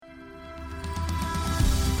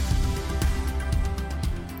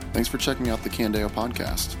Thanks for checking out the Candeo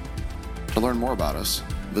podcast. To learn more about us,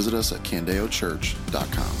 visit us at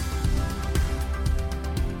candeochurch.com.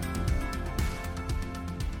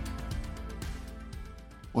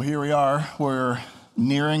 Well, here we are. We're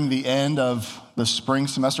nearing the end of the spring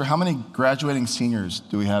semester. How many graduating seniors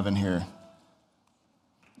do we have in here?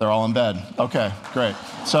 They're all in bed. Okay, great.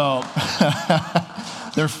 So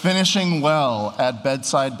they're finishing well at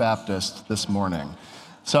Bedside Baptist this morning.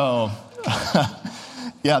 So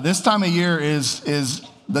yeah, this time of year is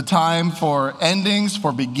the time for endings,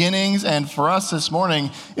 for beginnings, and for us this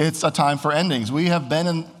morning, it's a time for endings. We have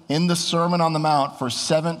been in the Sermon on the Mount for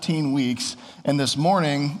 17 weeks, and this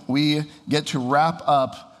morning we get to wrap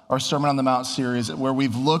up our Sermon on the Mount series where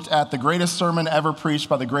we've looked at the greatest sermon ever preached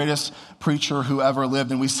by the greatest preacher who ever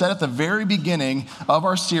lived. And we said at the very beginning of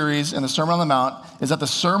our series in the Sermon on the Mount is that the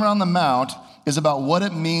Sermon on the Mount is about what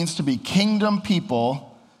it means to be kingdom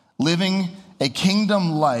people living a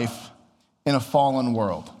kingdom life in a fallen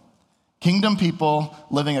world. Kingdom people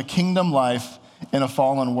living a kingdom life in a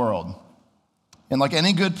fallen world. And like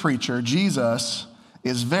any good preacher, Jesus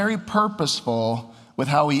is very purposeful with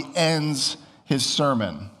how he ends his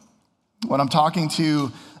sermon. When I'm talking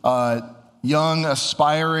to young,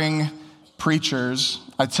 aspiring preachers,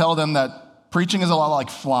 I tell them that preaching is a lot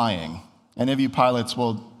like flying. Any of you pilots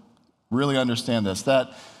will really understand this,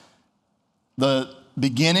 that the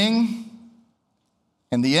beginning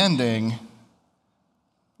and the ending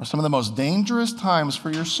are some of the most dangerous times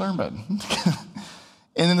for your sermon.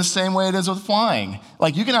 And in the same way it is with flying.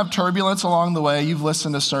 Like you can have turbulence along the way. You've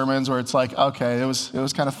listened to sermons where it's like, okay, it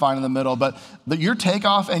was kind of fine in the middle, but your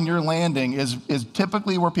takeoff and your landing is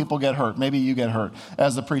typically where people get hurt. Maybe you get hurt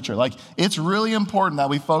as the preacher. Like it's really important that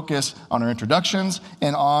we focus on our introductions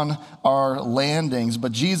and on our landings.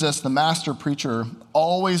 But Jesus, the master preacher,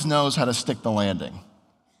 always knows how to stick the landing.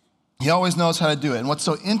 He always knows how to do it. And what's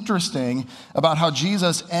so interesting about how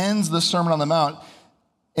Jesus ends the Sermon on the Mount,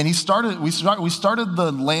 and we started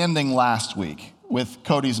the landing last week with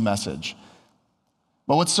Cody's message.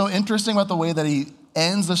 But what's so interesting about the way that he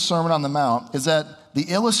ends the Sermon on the Mount is that the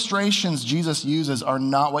illustrations Jesus uses are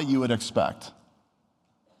not what you would expect.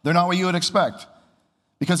 They're not what you would expect.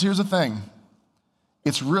 Because here's the thing.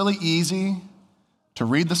 It's really easy to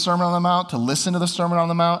read the Sermon on the Mount, to listen to the Sermon on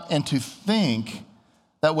the Mount, and to think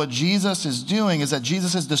that what Jesus is doing is that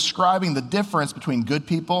Jesus is describing the difference between good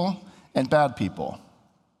people and bad people.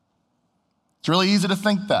 It's really easy to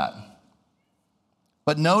think that.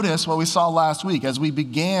 But notice what we saw last week as we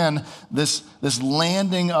began this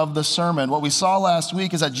landing of the sermon. What we saw last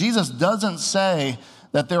week is that Jesus doesn't say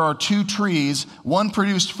that there are two trees, one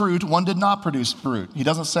produced fruit, one did not produce fruit. He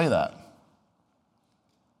doesn't say that.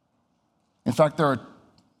 In fact, what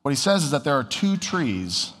he says is that there are two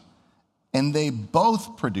trees and they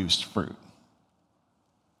both produced fruit.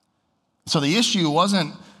 So the issue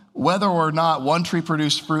wasn't whether or not one tree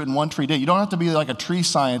produced fruit and one tree did. You don't have to be like a tree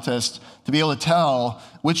scientist to be able to tell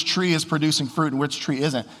which tree is producing fruit and which tree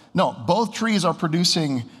isn't. No, both trees are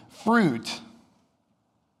producing fruit.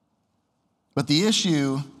 But the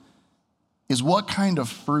issue is what kind of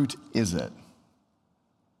fruit is it?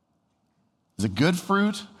 Is it good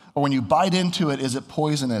fruit? Or when you bite into it, is it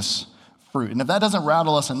poisonous fruit? And if that doesn't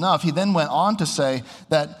rattle us enough, he then went on to say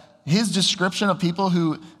that his description of people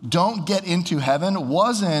who don't get into heaven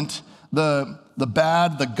wasn't the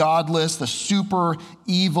bad, the godless, the super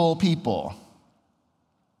evil people.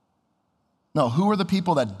 No, who are the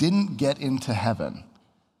people that didn't get into heaven?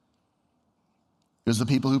 It was the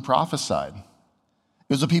people who prophesied.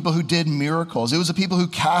 It was the people who did miracles. It was the people who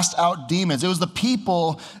cast out demons. It was the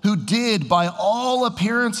people who did, by all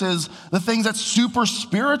appearances, the things that super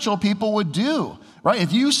spiritual people would do, right?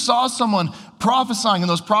 If you saw someone prophesying and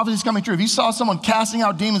those prophecies coming true, if you saw someone casting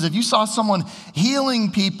out demons, if you saw someone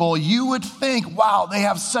healing people, you would think, wow, they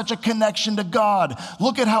have such a connection to God.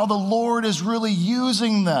 Look at how the Lord is really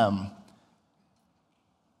using them.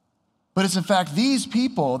 But it's in fact these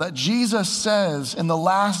people that Jesus says in the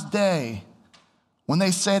last day, when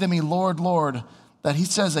they say to me, Lord, Lord, that he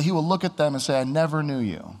says that he will look at them and say, I never knew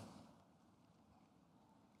you.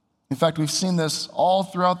 In fact, we've seen this all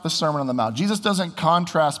throughout the Sermon on the Mount. Jesus doesn't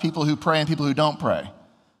contrast people who pray and people who don't pray.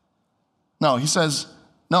 No, he says,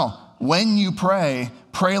 no, when you pray,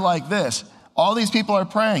 pray like this. All these people are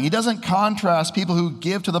praying. He doesn't contrast people who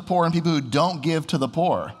give to the poor and people who don't give to the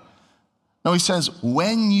poor. No, he says,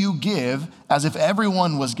 when you give, as if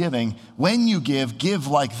everyone was giving, when you give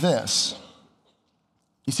like this.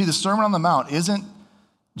 You see, the Sermon on the Mount isn't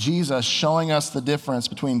Jesus showing us the difference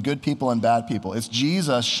between good people and bad people. It's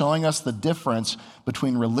Jesus showing us the difference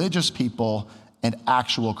between religious people and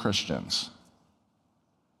actual Christians.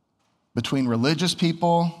 Between religious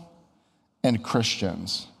people and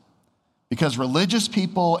Christians. Because religious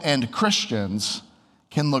people and Christians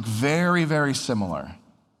can look very, very similar.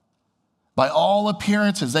 By all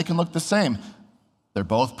appearances, they can look the same. They're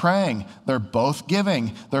both praying, they're both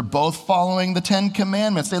giving, they're both following the 10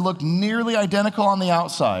 Commandments. They look nearly identical on the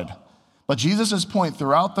outside. But Jesus' point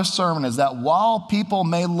throughout the sermon is that while people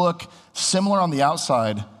may look similar on the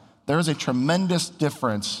outside, there is a tremendous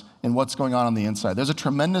difference in what's going on the inside. There's a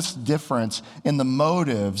tremendous difference in the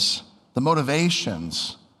motives, the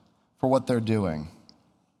motivations for what they're doing.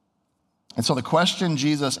 And so the question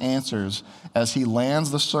Jesus answers as he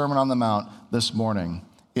lands the Sermon on the Mount this morning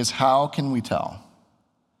is, how can we tell?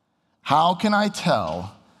 How can I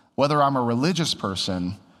tell whether I'm a religious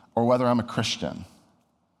person or whether I'm a Christian?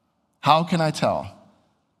 How can I tell?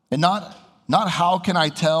 And not how can I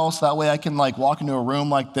tell so that way I can walk into a room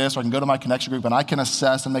like this, or I can go to my connection group and I can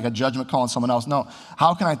assess and make a judgment call on someone else. No,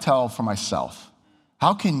 how can I tell for myself?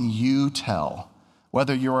 How can you tell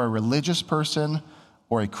whether you're a religious person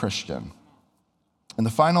or a Christian? And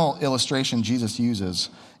the final illustration Jesus uses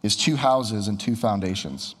is 2 houses and 2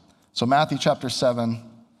 foundations. So Matthew chapter 7,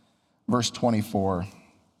 verse 24,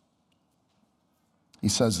 he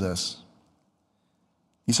says this.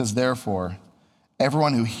 He says, therefore,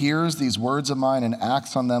 everyone who hears these words of mine and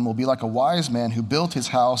acts on them will be like a wise man who built his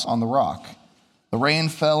house on the rock. The rain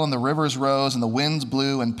fell and the rivers rose and the winds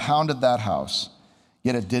blew and pounded that house,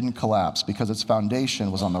 yet it didn't collapse because its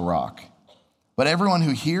foundation was on the rock. But everyone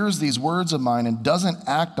who hears these words of mine and doesn't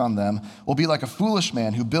act on them will be like a foolish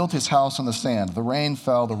man who built his house on the sand. The rain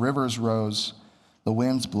fell, the rivers rose, the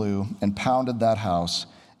winds blew and pounded that house,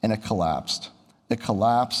 and it collapsed. It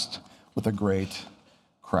collapsed with a great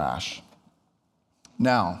crash.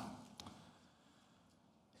 Now,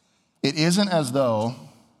 it isn't as though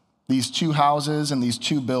these 2 houses and these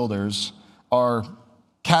 2 builders are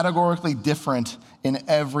categorically different in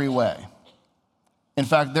every way. In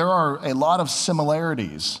fact, there are a lot of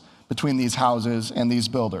similarities between these houses and these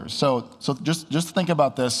builders. So just think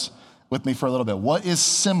about this with me for a little bit. What is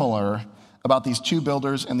similar about these 2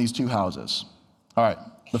 builders and these 2 houses? All right,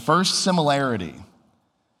 the first similarity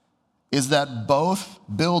is that both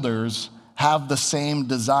builders have the same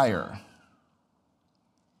desire.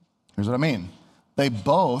 Here's what I mean. They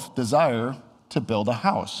both desire to build a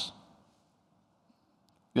house.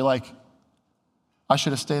 You're like, I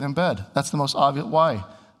should have stayed in bed. That's the most obvious. Why?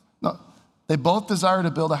 No, they both desire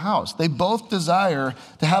to build a house. They both desire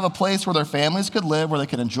to have a place where their families could live, where they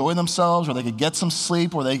could enjoy themselves, where they could get some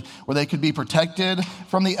sleep, where they could be protected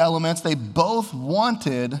from the elements. They both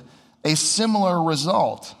wanted a similar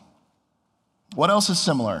result. What else is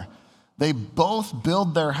similar? They both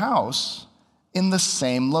build their house in the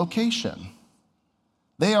same location.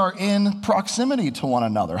 They are in proximity to one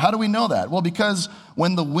another. How do we know that? Well, because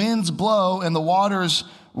when the winds blow and the waters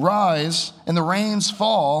rise and the rains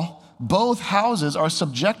fall, both houses are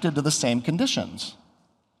subjected to the same conditions.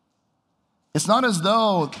 It's not as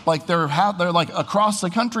though they're across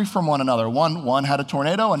the country from one another. One had a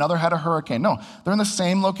tornado, another had a hurricane. No, they're in the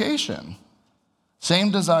same location.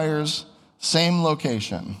 Same desires, same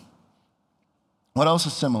location. What else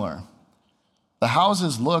is similar? The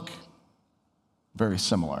houses look very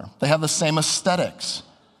similar. They have the same aesthetics.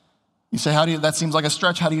 You say, that seems like a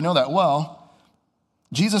stretch. How do you know that? Well,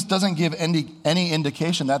 Jesus doesn't give any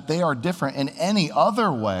indication that they are different in any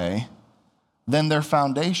other way than their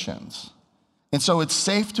foundations. And so it's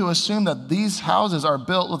safe to assume that these houses are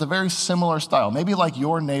built with a very similar style, maybe like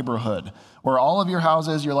your neighborhood, where all of your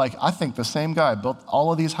houses, you're like, I think the same guy built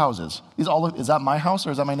all of these houses. Is that my house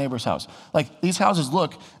or is that my neighbor's house? These houses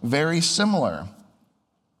look very similar,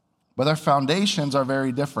 but their foundations are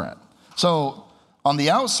very different. So on the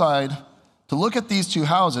outside, to look at these 2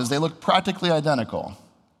 houses, they look practically identical.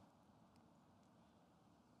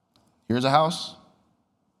 Here's a house.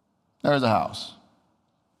 There's a house.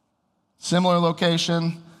 Similar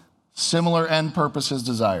location, similar end purposes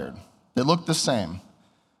desired. They look the same.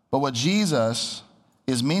 But what Jesus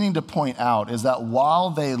is meaning to point out is that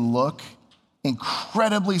while they look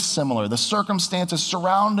incredibly similar, the circumstances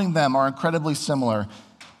surrounding them are incredibly similar,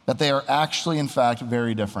 that they are actually, in fact,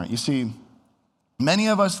 very different. You see, many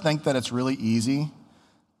of us think that it's really easy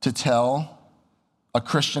to tell a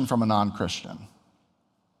Christian from a non-Christian.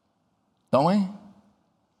 Don't we?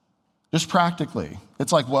 Just practically.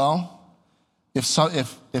 It's like, well, if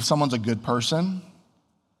someone's a good person,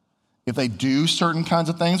 if they do certain kinds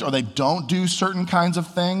of things or they don't do certain kinds of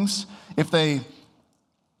things, if they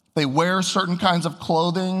wear certain kinds of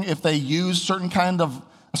clothing, if they use a certain kind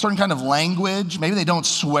of language, maybe they don't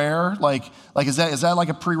swear, is that like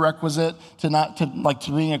a prerequisite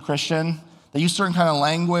to being a Christian? They use certain kind of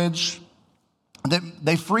language.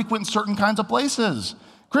 They frequent certain kinds of places.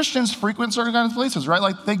 Christians frequent certain kinds of places, right?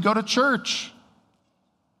 Like they go to church.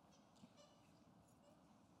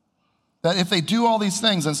 That if they do all these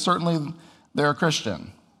things, then certainly they're a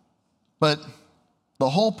Christian. But the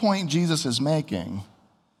whole point Jesus is making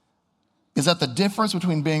is that the difference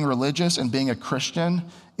between being religious and being a Christian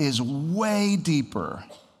is way deeper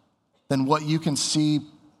than what you can see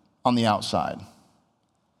on the outside.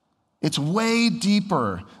 It's way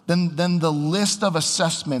deeper than the list of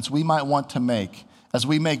assessments we might want to make as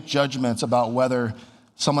we make judgments about whether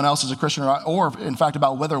someone else is a Christian or in fact,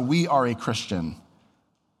 about whether we are a Christian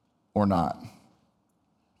or not.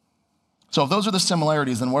 So if those are the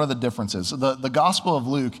similarities, then what are the differences? The Gospel of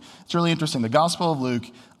Luke, it's really interesting. The Gospel of Luke,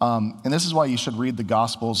 and this is why you should read the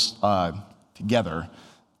Gospels together.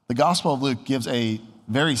 The Gospel of Luke gives a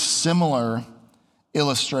very similar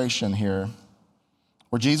illustration here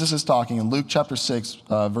where Jesus is talking in Luke chapter 6,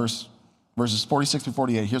 verses 46 through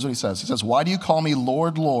 48. Here's what he says. He says, "Why do you call me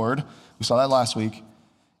Lord, Lord?" We saw that last week.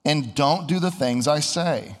 "And don't do the things I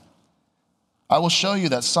say. I will show you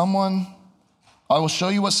what someone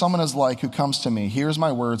is like who comes to me, hears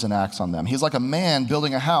my words and acts on them. He's like a man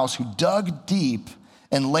building a house who dug deep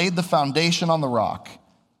and laid the foundation on the rock.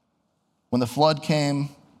 When the flood came,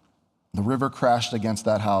 the river crashed against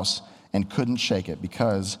that house and couldn't shake it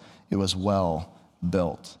because it was well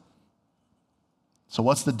built." So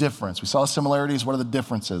what's the difference? We saw similarities. What are the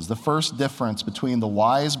differences? The first difference between the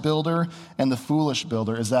wise builder and the foolish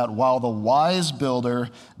builder is that while the wise builder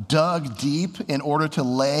dug deep in order to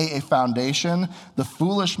lay a foundation, the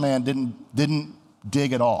foolish man didn't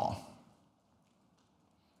dig at all.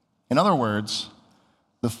 In other words,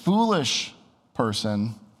 the foolish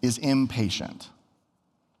person is impatient.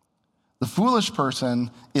 The foolish person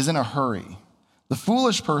is in a hurry. The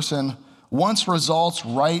foolish person wants results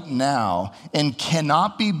right now and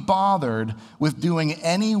cannot be bothered with doing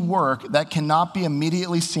any work that cannot be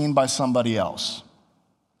immediately seen by somebody else.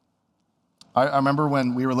 I remember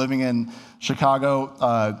when we were living in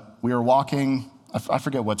Chicago, we were walking, I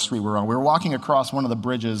forget what street we were on. We were walking across one of the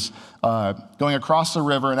bridges, going across the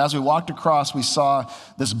river, and as we walked across, we saw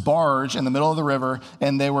this barge in the middle of the river,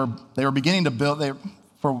 and they were beginning to build,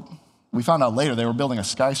 we found out later they were building a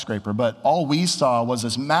skyscraper, but all we saw was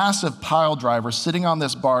this massive pile driver sitting on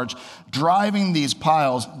this barge, driving these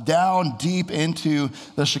piles down deep into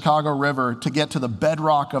the Chicago River to get to the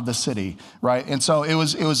bedrock of the city, right? And so it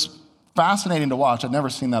was fascinating to watch. I'd never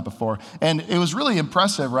seen that before. And it was really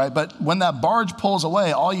impressive, right? But when that barge pulls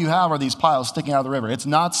away, all you have are these piles sticking out of the river. It's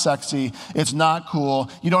not sexy. It's not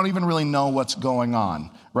cool. You don't even really know what's going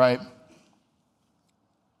on, right?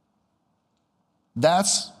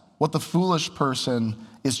 That's what the foolish person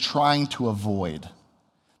is trying to avoid.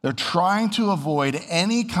 They're trying to avoid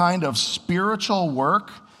any kind of spiritual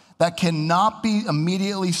work that cannot be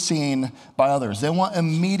immediately seen by others. They want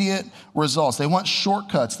immediate results. They want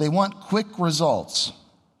shortcuts. They want quick results.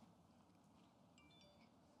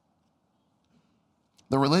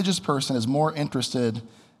 The religious person is more interested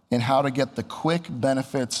in how to get the quick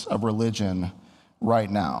benefits of religion right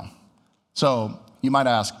now. So you might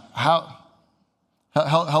ask,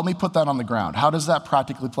 help me put that on the ground. How does that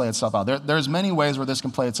practically play itself out? There's many ways where this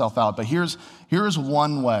can play itself out, but here's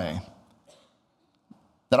one way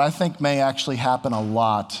that I think may actually happen a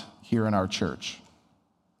lot here in our church.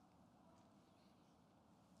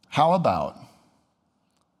 How about,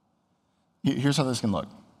 here's how this can look.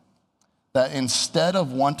 That instead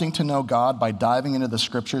of wanting to know God by diving into the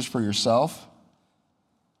scriptures for yourself,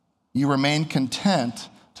 you remain content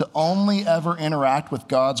to only ever interact with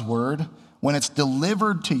God's word when it's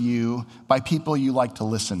delivered to you by people you like to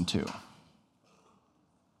listen to.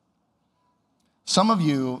 Some of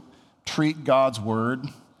you treat God's word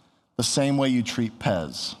the same way you treat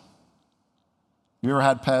Pez. You ever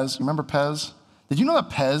had Pez? You remember Pez? Did you know that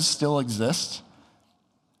Pez still exists?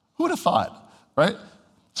 Who would have thought, right?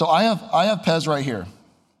 So I have Pez right here.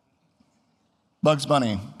 Bugs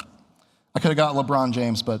Bunny. I could have got LeBron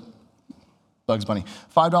James, but Bugs Bunny.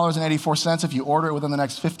 $5.84. If you order it within the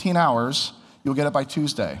next 15 hours, you'll get it by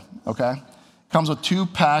Tuesday, okay? Comes with 2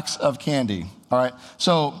 packs of candy, all right?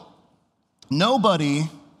 So nobody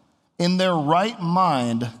in their right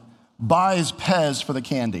mind buys Pez for the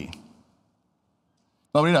candy.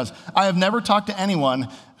 Nobody does. I have never talked to anyone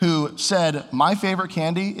who said, my favorite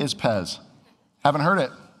candy is Pez. Haven't heard it.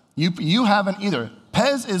 You haven't either.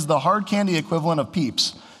 Pez is the hard candy equivalent of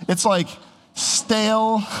Peeps. It's like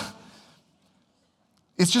stale.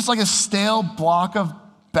 It's just like a stale block of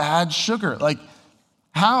bad sugar. Like,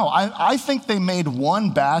 how? I think they made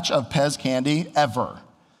one batch of Pez candy ever,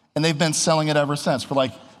 and they've been selling it ever since for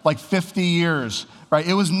like 50 years, right?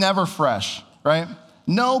 It was never fresh. right?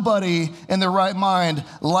 Nobody in their right mind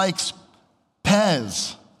likes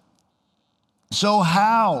Pez. So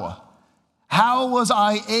how? How was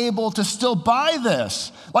I able to still buy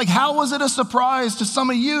this? Like, how was it a surprise to some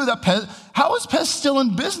of you that Pez, how is Pez still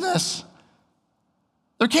in business?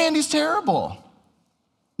 Their candy's terrible.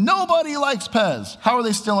 Nobody likes Pez. How are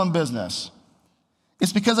they still in business?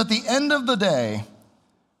 It's because at the end of the day,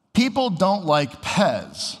 people don't like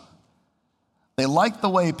Pez. They like the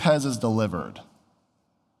way Pez is delivered.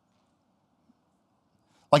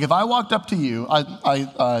 Like if I walked up to you,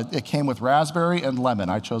 it came with raspberry and lemon.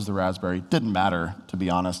 I chose the raspberry. Didn't matter, to be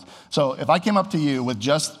honest. So if I came up to you with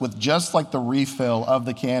just like the refill of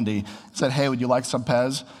the candy, said, hey, would you like some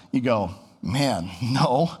Pez? You go, man,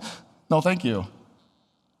 no, thank you.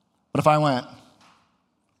 But if I went,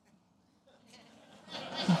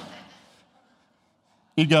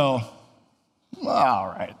 you'd go, all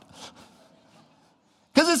right.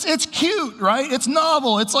 Because it's cute, right? It's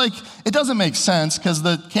novel. It's like, it doesn't make sense because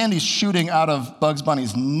the candy's shooting out of Bugs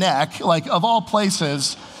Bunny's neck, like of all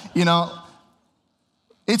places, you know.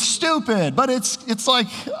 It's stupid, but it's like,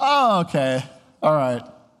 oh, okay, all right.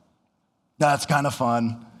 That's kind of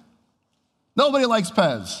fun. Nobody likes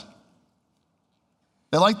Pez.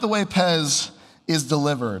 They like the way Pez is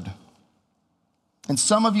delivered. And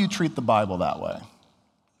some of you treat the Bible that way.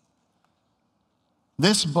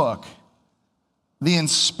 This book, the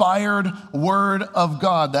inspired word of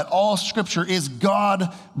God, that all scripture is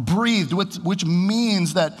God-breathed, which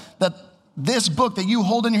means that this book that you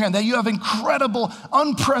hold in your hand, that you have incredible,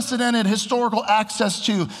 unprecedented historical access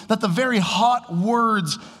to, that the very hot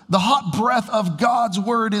words, the hot breath of God's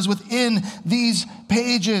word is within these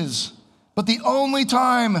pages. But the only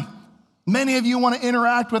time many of you want to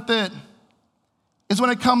interact with it is when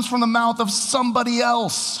it comes from the mouth of somebody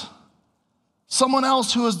else. Someone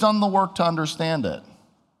else who has done the work to understand it.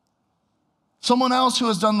 Someone else who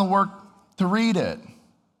has done the work to read it.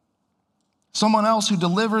 Someone else who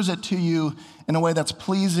delivers it to you in a way that's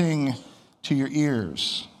pleasing to your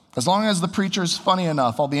ears. As long as the preacher's funny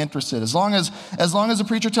enough, I'll be interested. As long as the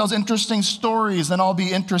preacher tells interesting stories, then I'll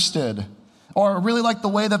be interested. Or I really like the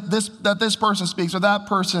way that this person speaks or that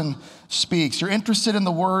person speaks. You're interested in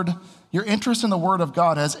the word. Your interest in the word of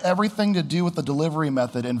God has everything to do with the delivery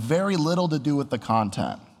method and very little to do with the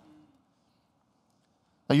content.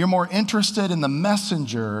 Now, you're more interested in the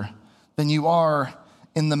messenger than you are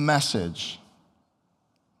in the message.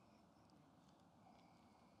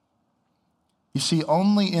 You see,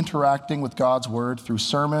 only interacting with God's word through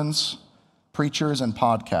sermons, preachers, and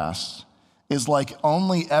podcasts is like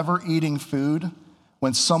only ever eating food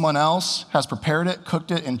when someone else has prepared it,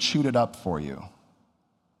 cooked it, and chewed it up for you.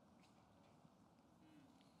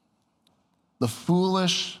 The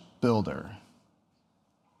foolish builder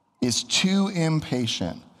is too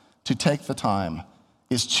impatient to take the time,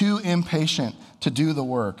 is too impatient to do the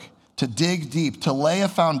work, to dig deep, to lay a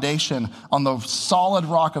foundation on the solid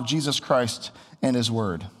rock of Jesus Christ and his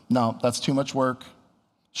word. No, that's too much work.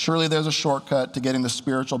 Surely there's a shortcut to getting the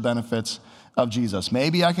spiritual benefits of Jesus.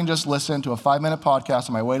 Maybe I can just listen to a 5-minute podcast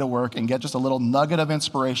on my way to work and get just a little nugget of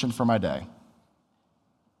inspiration for my day.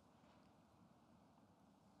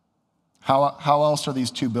 How else are these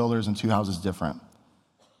two builders and two houses different?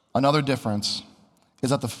 Another difference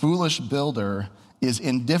is that the foolish builder is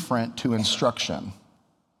indifferent to instruction.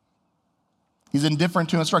 He's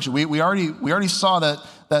indifferent to instruction. We already saw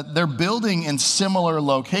that they're building in similar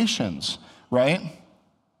locations, right?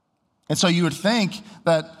 And so you would think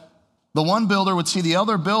that the one builder would see the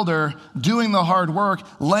other builder doing the hard work,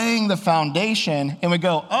 laying the foundation, and would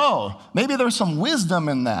go, oh, maybe there's some wisdom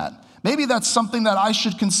in that. Maybe that's something that I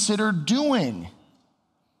should consider doing.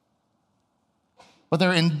 But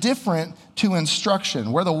they're indifferent to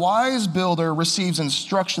instruction. Where the wise builder receives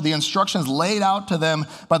instruction, the instructions laid out to them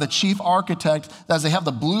by the chief architect as they have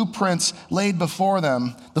the blueprints laid before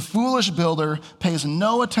them, the foolish builder pays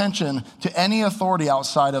no attention to any authority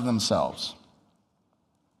outside of themselves.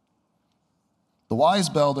 The wise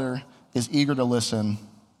builder is eager to listen.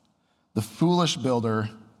 The foolish builder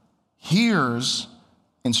hears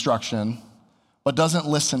instruction, but doesn't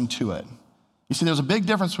listen to it. You see, there's a big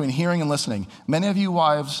difference between hearing and listening. Many of you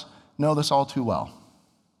wives know this all too well.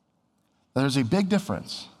 There's a big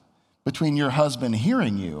difference between your husband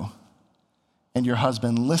hearing you and your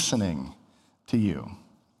husband listening to you.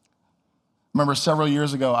 Remember several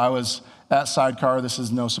years ago, I was at Sidecar. This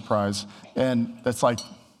is no surprise. And it's like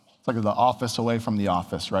the office away from the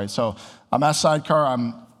office, right? So I'm at Sidecar.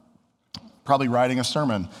 I'm probably writing a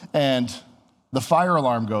sermon. And the fire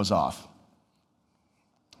alarm goes off.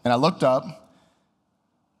 And I looked up,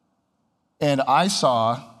 and I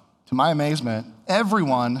saw, to my amazement,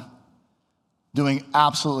 everyone doing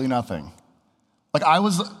absolutely nothing. Like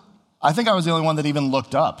I think I was the only one that even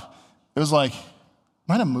looked up. It was like, am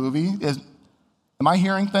I in a movie? Am I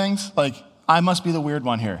hearing things? Like, I must be the weird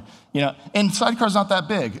one here. And Sidecar's not that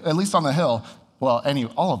big, at least on the hill. Well,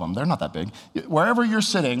 all of them, they're not that big. Wherever you're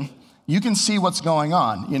sitting, you can see what's going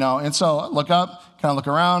on, And so look up, kind of look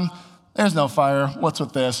around. There's no fire. What's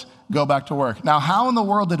with this? Go back to work. Now, how in the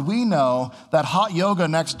world did we know that hot yoga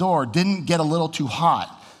next door didn't get a little too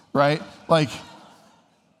hot, right? Like,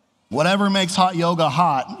 whatever makes hot yoga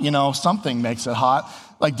hot, something makes it hot,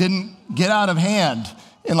 like didn't get out of hand.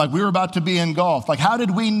 And like we were about to be engulfed. Like, how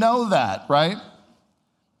did we know that, right?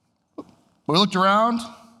 We looked around,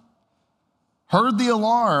 heard the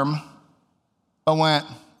alarm, and went,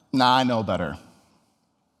 nah, I know better.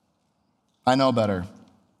 I know better.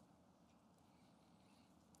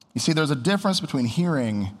 You see, there's a difference between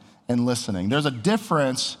hearing and listening. There's a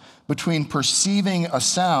difference between perceiving a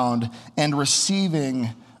sound and receiving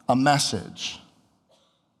a message.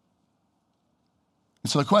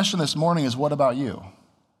 And so the question this morning is, what about you?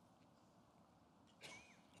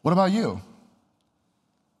 What about you?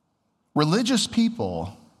 Religious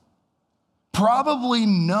people probably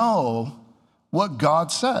know what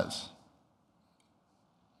God says.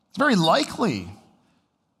 It's very likely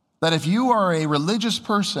that if you are a religious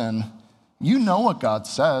person, you know what God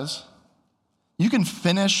says. You can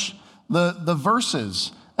finish the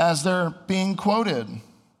verses as they're being quoted.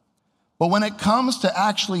 But when it comes to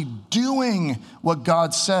actually doing what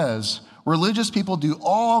God says, religious people do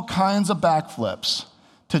all kinds of backflips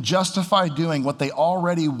to justify doing what they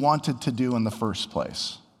already wanted to do in the first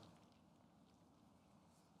place.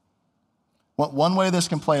 One way this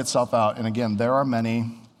can play itself out, and again, there are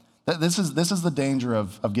many, this is the danger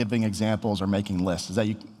of giving examples or making lists, is that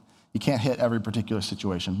you can't hit every particular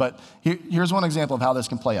situation. But here's one example of how this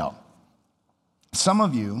can play out. Some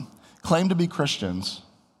of you claim to be Christians,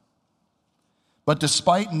 but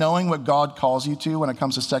despite knowing what God calls you to when it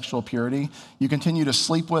comes to sexual purity, you continue to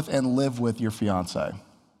sleep with and live with your fiance.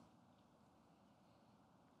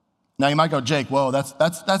 Now you might go, Jake, whoa,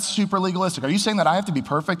 that's super legalistic. Are you saying that I have to be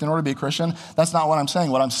perfect in order to be a Christian? That's not what I'm saying.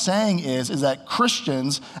 What I'm saying is that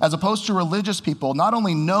Christians, as opposed to religious people, not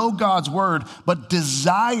only know God's word, but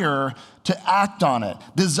desire to act on it,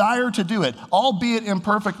 desire to do it, albeit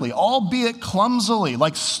imperfectly, albeit clumsily,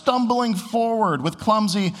 like stumbling forward with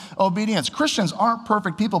clumsy obedience. Christians aren't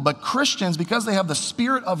perfect people, but Christians, because they have the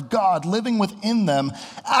Spirit of God living within them,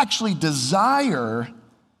 actually desire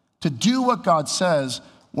to do what God says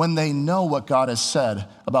when they know what God has said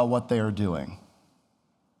about what they are doing.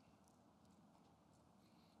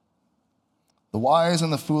 The wise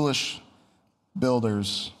and the foolish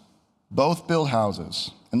builders both build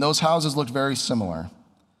houses, and those houses looked very similar,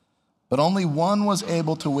 but only one was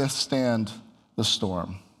able to withstand the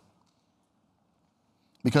storm,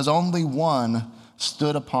 because only one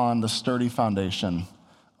stood upon the sturdy foundation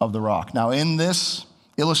of the rock. Now, in this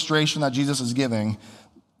illustration that Jesus is giving,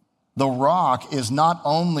 the rock is not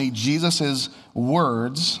only Jesus'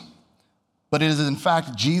 words, but it is in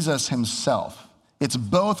fact Jesus himself. It's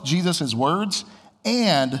both Jesus' words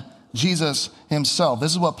and Jesus himself.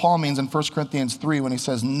 This is what Paul means in 1 Corinthians 3 when he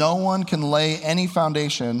says, no one can lay any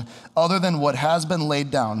foundation other than what has been laid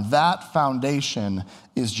down. That foundation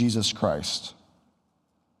is Jesus Christ.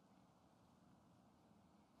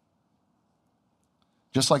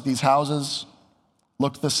 Just like these houses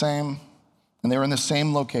looked the same, and they were in the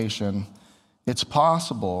same location, it's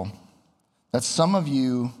possible that some of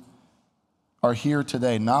you are here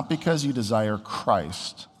today not because you desire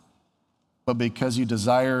Christ, but because you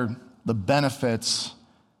desire the benefits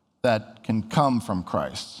that can come from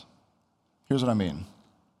Christ. Here's what I mean.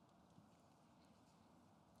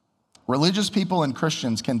 Religious people and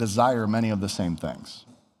Christians can desire many of the same things.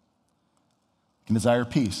 They can desire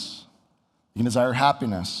peace. They can desire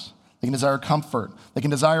happiness. They can desire comfort. They can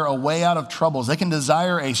desire a way out of troubles. They can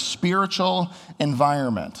desire a spiritual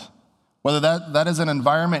environment. Whether that is an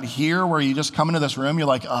environment here where you just come into this room, you're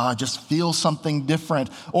like, I just feel something different.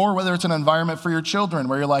 Or whether it's an environment for your children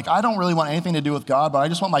where you're like, I don't really want anything to do with God, but I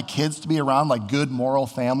just want my kids to be around like good moral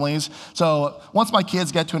families. So once my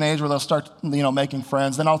kids get to an age where they'll start making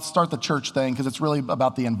friends, then I'll start the church thing because it's really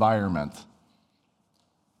about the environment.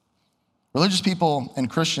 Religious people and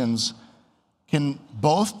Christians can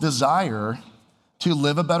both desire to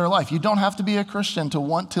live a better life. You don't have to be a Christian to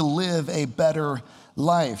want to live a better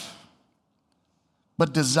life.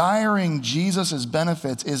 But desiring Jesus'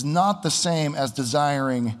 benefits is not the same as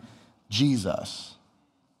desiring Jesus.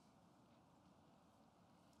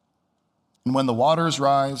 And when the waters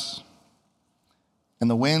rise and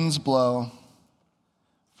the winds blow,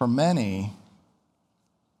 for many,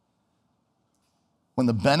 when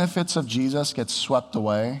the benefits of Jesus get swept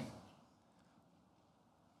away,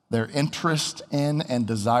 their interest in and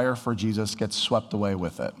desire for Jesus gets swept away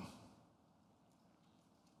with it.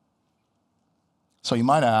 So you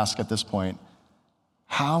might ask at this point,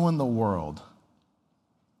 how in the world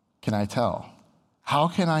can I tell? How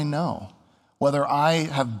can I know whether I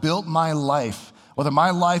have built my life, whether my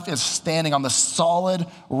life is standing on the solid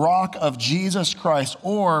rock of Jesus Christ,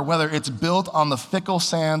 or whether it's built on the fickle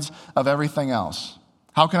sands of everything else?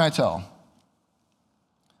 How can I tell?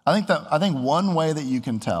 I think one way that you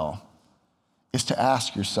can tell is to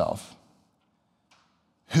ask yourself,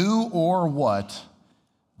 who or what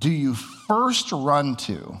do you first run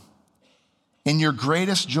to in your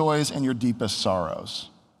greatest joys and your deepest sorrows?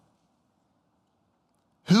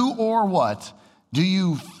 Who or what do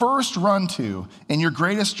you first run to in your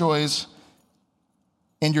greatest joys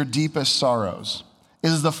and your deepest sorrows? It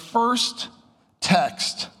is the first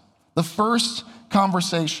text, the first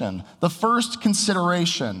conversation, the first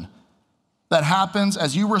consideration that happens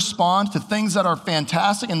as you respond to things that are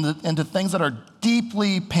fantastic and to things that are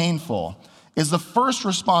deeply painful, is the first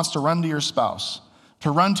response to run to your spouse,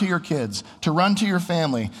 to run to your kids, to run to your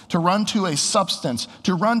family, to run to a substance,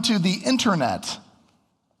 to run to the internet?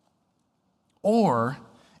 Or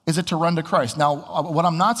is it to run to Christ? Now, what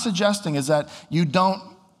I'm not suggesting is that you don't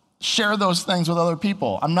share those things with other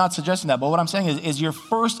people. I'm not suggesting that. But what I'm saying is your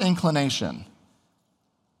first inclination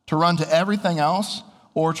to run to everything else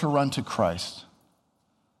or to run to Christ.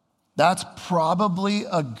 That's probably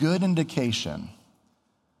a good indication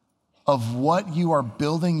of what you are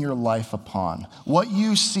building your life upon, what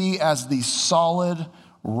you see as the solid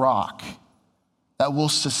rock that will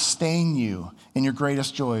sustain you in your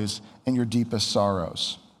greatest joys and your deepest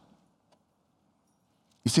sorrows.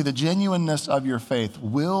 You see, the genuineness of your faith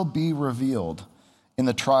will be revealed in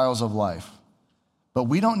the trials of life, but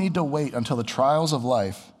we don't need to wait until the trials of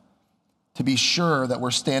life to be sure that we're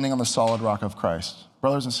standing on the solid rock of Christ.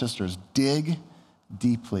 Brothers and sisters, dig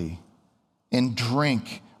deeply and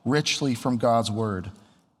drink richly from God's word.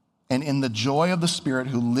 And in the joy of the Spirit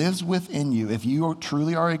who lives within you, if you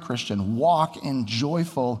truly are a Christian, walk in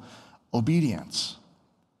joyful obedience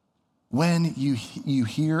when you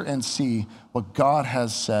hear and see what God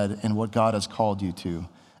has said and what God has called you to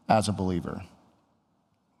as a believer.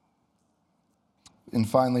 And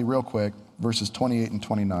finally, real quick, verses 28 and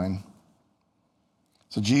 29.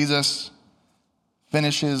 So Jesus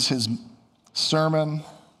finishes his sermon.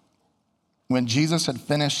 When Jesus had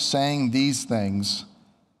finished saying these things,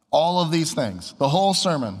 all of these things, the whole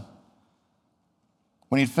sermon,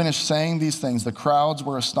 when he'd finished saying these things, the crowds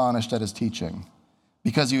were astonished at his teaching,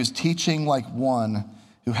 because he was teaching like one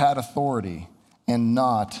who had authority and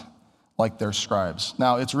not like their scribes.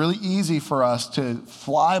 Now, it's really easy for us to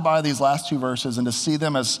fly by these last two verses and to see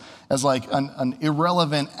them as like an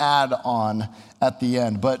irrelevant add-on at the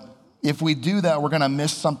end. But if we do that, we're going to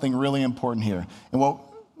miss something really important here. And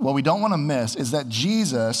what we don't want to miss is that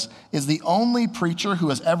Jesus is the only preacher who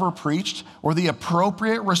has ever preached where the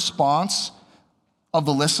appropriate response of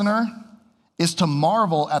the listener is to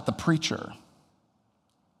marvel at the preacher.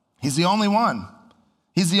 He's the only one.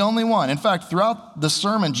 He's the only one. In fact, throughout the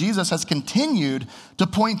sermon, Jesus has continued to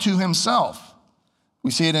point to himself.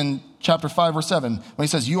 We see it in chapter 5, verse 7, when he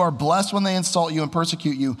says, "You are blessed when they insult you and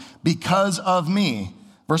persecute you because of me."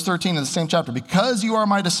 Verse 13 in the same chapter, "Because you are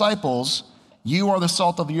my disciples, you are the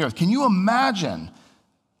salt of the earth." Can you imagine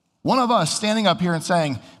one of us standing up here and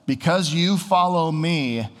saying, "Because you follow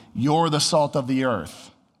me, you're the salt of the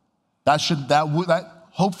earth"? That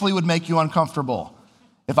hopefully would make you uncomfortable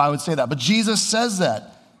if I would say that. But Jesus says that.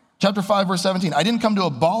 Chapter 5, verse 17, "I didn't come to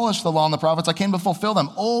abolish the law and the prophets. I came to fulfill them,"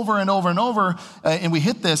 over and over and over. And we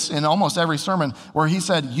hit this in almost every sermon where he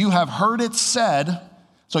said, "You have heard it said,"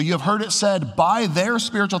 so you have heard it said by their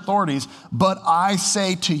spiritual authorities, "but I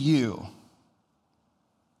say to you."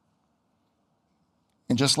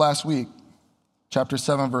 And just last week, chapter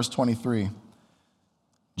 7, verse 23,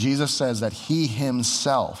 Jesus says that he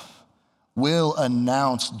himself will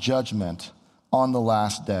announce judgment on the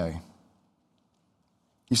last day.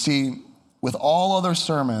 You see, with all other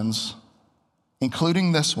sermons,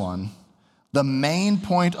 including this one, the main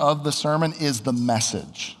point of the sermon is the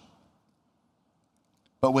message.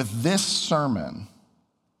 But with this sermon,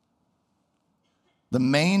 the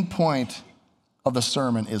main point of the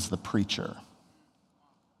sermon is the preacher.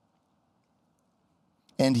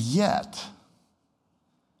 And yet,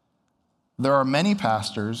 there are many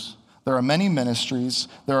pastors, there are many ministries,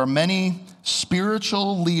 there are many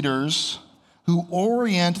spiritual leaders who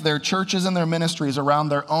orient their churches and their ministries around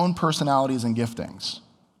their own personalities and giftings.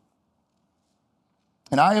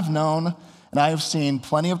 And I have known And I have seen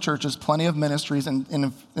plenty of churches, plenty of ministries,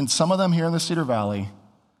 and some of them here in the Cedar Valley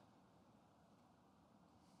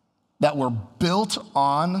that were built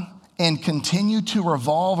on and continue to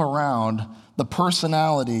revolve around the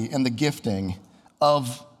personality and the gifting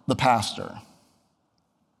of the pastor.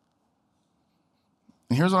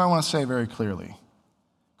 And here's what I want to say very clearly.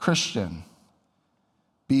 Christian,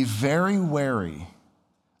 be very wary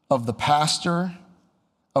of the pastor,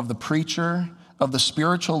 of the preacher, of the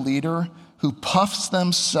spiritual leader who puffs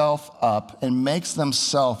themselves up and makes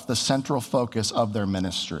themselves the central focus of their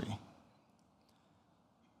ministry.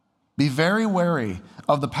 Be very wary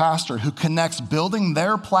of the pastor who connects building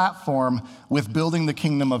their platform with building the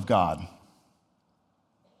kingdom of God.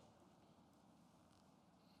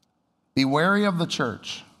 Be wary of the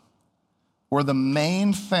church where the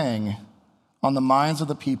main thing on the minds of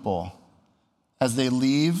the people as they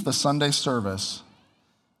leave the Sunday service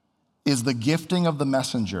is the gifting of the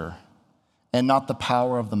messenger and not the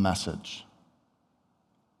power of the message.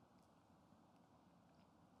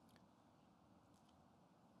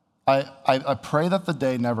 I pray that the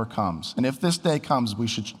day never comes. And if this day comes, we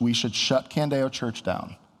should shut Candeo Church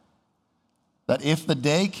down. That if the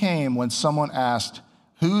day came when someone asked,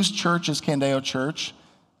 whose church is Candeo Church?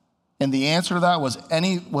 And the answer to that was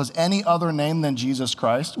any other name than Jesus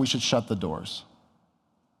Christ, we should shut the doors.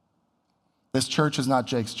 This church is not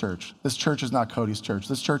Jake's church. This church is not Cody's church.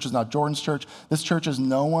 This church is not Jordan's church. This church is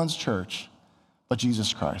no one's church but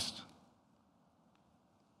Jesus Christ.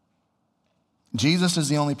 Jesus is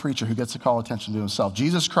the only preacher who gets to call attention to himself.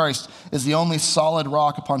 Jesus Christ is the only solid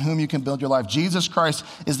rock upon whom you can build your life. Jesus Christ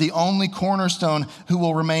is the only cornerstone who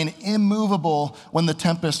will remain immovable when the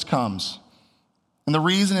tempest comes. And the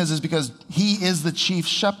reason is because he is the chief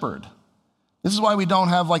shepherd. This is why we don't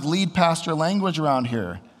have like lead pastor language around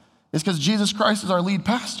here. It's because Jesus Christ is our lead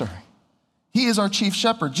pastor. He is our chief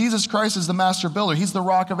shepherd. Jesus Christ is the master builder. He's the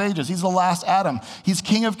rock of ages. He's the last Adam. He's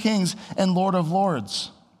King of kings and Lord of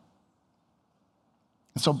lords.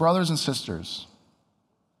 And so, brothers and sisters,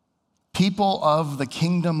 people of the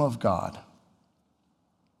kingdom of God,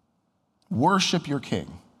 worship your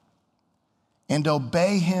King and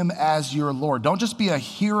obey him as your Lord. Don't just be a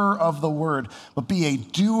hearer of the word, but be a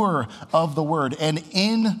doer of the word. And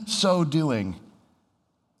in so doing,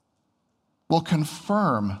 will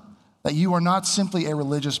confirm that you are not simply a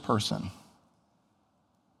religious person,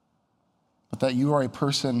 but that you are a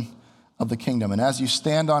person of the kingdom. And as you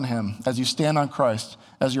stand on him, as you stand on Christ,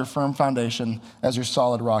 as your firm foundation, as your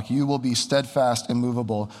solid rock, you will be steadfast,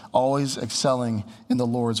 immovable, always excelling in the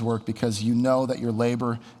Lord's work because you know that your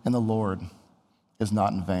labor in the Lord is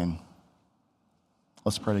not in vain.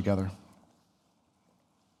 Let's pray together.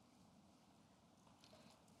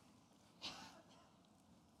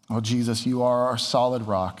 Oh, Jesus, you are our solid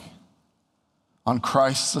rock. On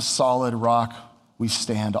Christ, the solid rock, we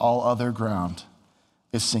stand. All other ground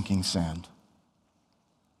is sinking sand.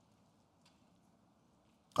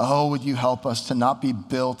 Oh, would you help us to not be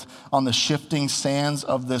built on the shifting sands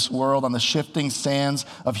of this world, on the shifting sands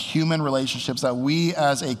of human relationships, that we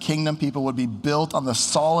as a kingdom people would be built on the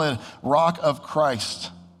solid rock of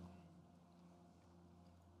Christ.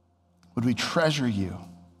 Would we treasure you?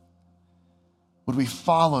 Would we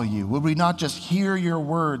follow you? Would we not just hear your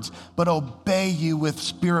words, but obey you with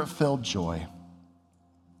spirit-filled joy?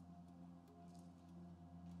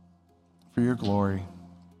 For your glory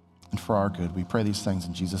and for our good, we pray these things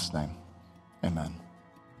in Jesus' name. Amen.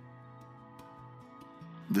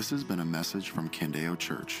 This has been a message from Candeo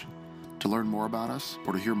Church. To learn more about us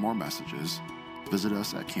or to hear more messages, visit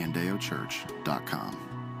us at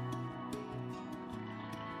candeochurch.com.